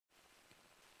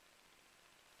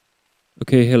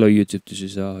Okay, hello YouTube, this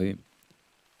is Ahi.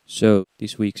 So,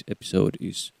 this week's episode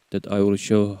is that I will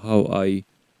show how I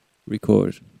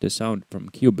record the sound from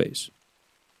Cubase.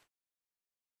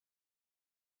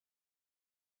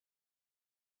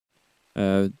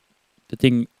 The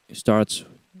thing starts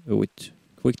with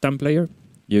QuickTime Player.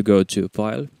 You go to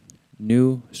File,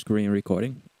 New Screen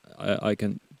Recording. I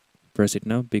can press it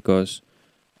now because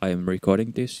I am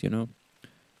recording this,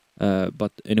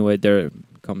 but anyway, there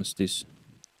comes this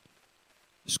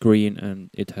screen and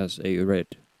it has a red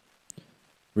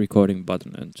recording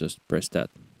button, and just press that.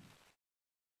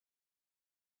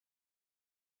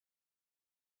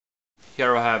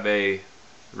 Here I have a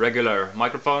regular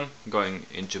microphone going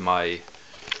into my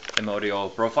M-Audio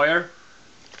Profiler,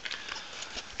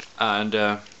 and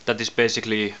that is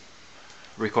basically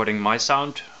recording my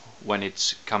sound when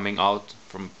it's coming out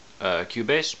from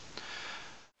Cubase.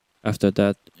 After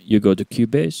that, you go to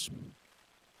Cubase.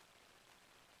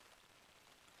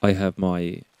 I have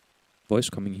my voice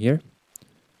coming here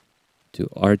to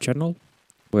R channel,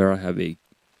 where I have an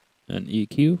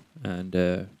EQ and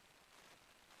a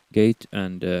gate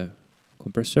and a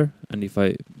compressor. And if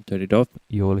I turn it off,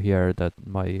 you will hear that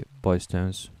my voice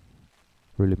turns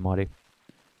really muddy.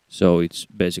 So it's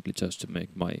basically just to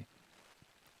make my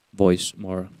voice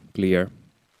more clear.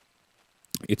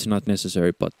 It's not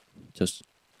necessary, but that's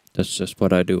just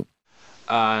what I do.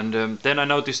 And then I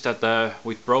noticed that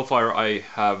with Profiler I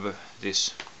have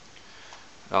this,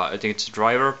 I think it's a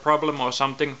driver problem or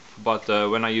something, but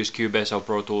when I use Cubase or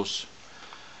Pro Tools,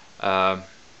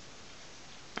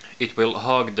 it will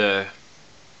hog the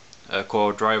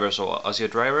core drivers or ASIO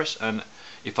drivers, and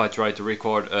if I try to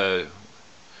record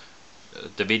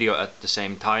the video at the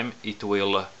same time, it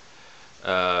will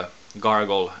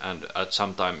gargle, and at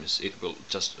sometimes it will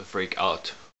just freak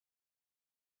out.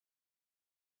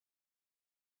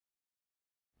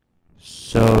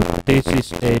 So this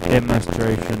is a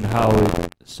demonstration how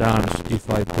it sounds if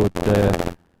I put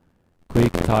the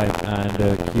QuickTime and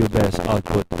the Cubase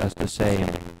output as the same.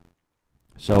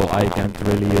 So I can't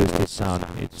really use this sound,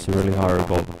 it's really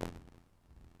horrible.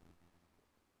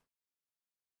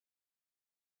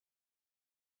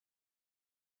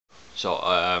 So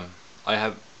I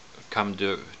have come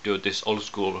to do this old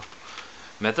school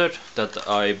method that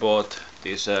I bought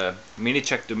this mini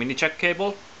jack to mini jack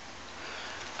cable,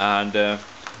 and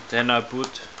then I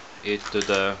put it to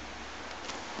the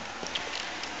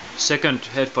second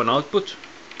headphone output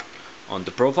on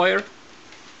the Profiler,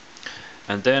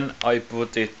 and then I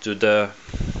put it to the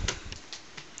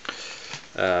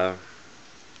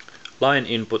line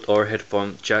input or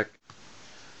headphone jack.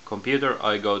 Computer,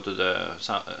 I go to the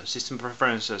system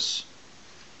preferences,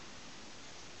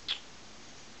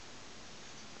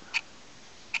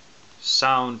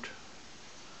 sound,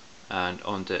 and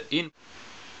on the in.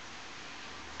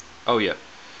 Oh yeah.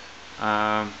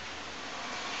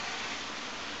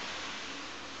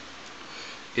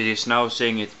 It is now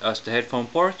saying it as the headphone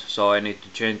port, so I need to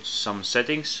change some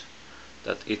settings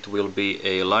that it will be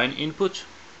a line input.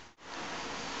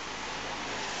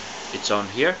 It's on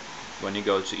here. When you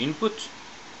go to input,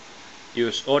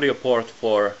 use audio port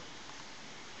for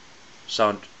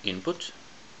sound input,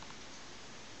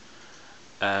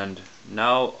 and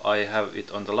now I have it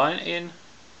on the line in.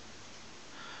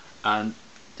 And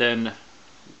then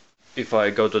if I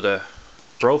go to the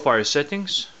profile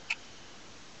settings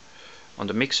on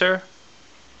the mixer,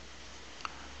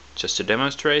 just to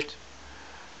demonstrate,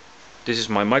 this is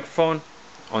my microphone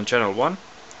on channel 1.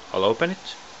 I'll open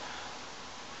it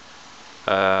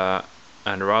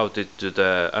and route it to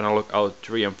the analog out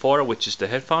 3 and 4, which is the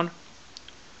headphone,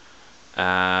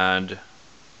 and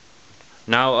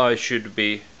now I should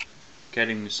be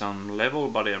getting some level,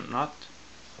 but I'm not.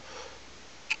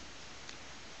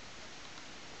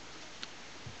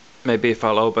 Maybe if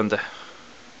I'll open the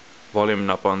volume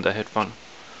knob on the headphone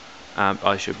amp,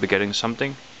 I should be getting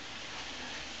something.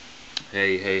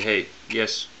 Hey,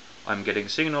 yes, I'm getting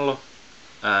signal,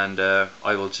 and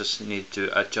I will just need to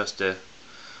adjust the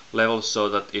level so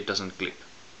that it doesn't clip.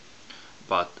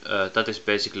 But that is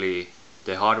basically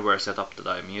the hardware setup that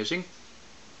I'm using.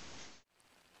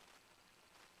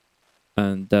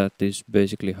 And that is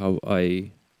basically how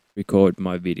I record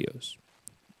my videos.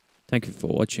 Thank you for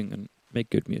watching, and make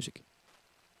good music.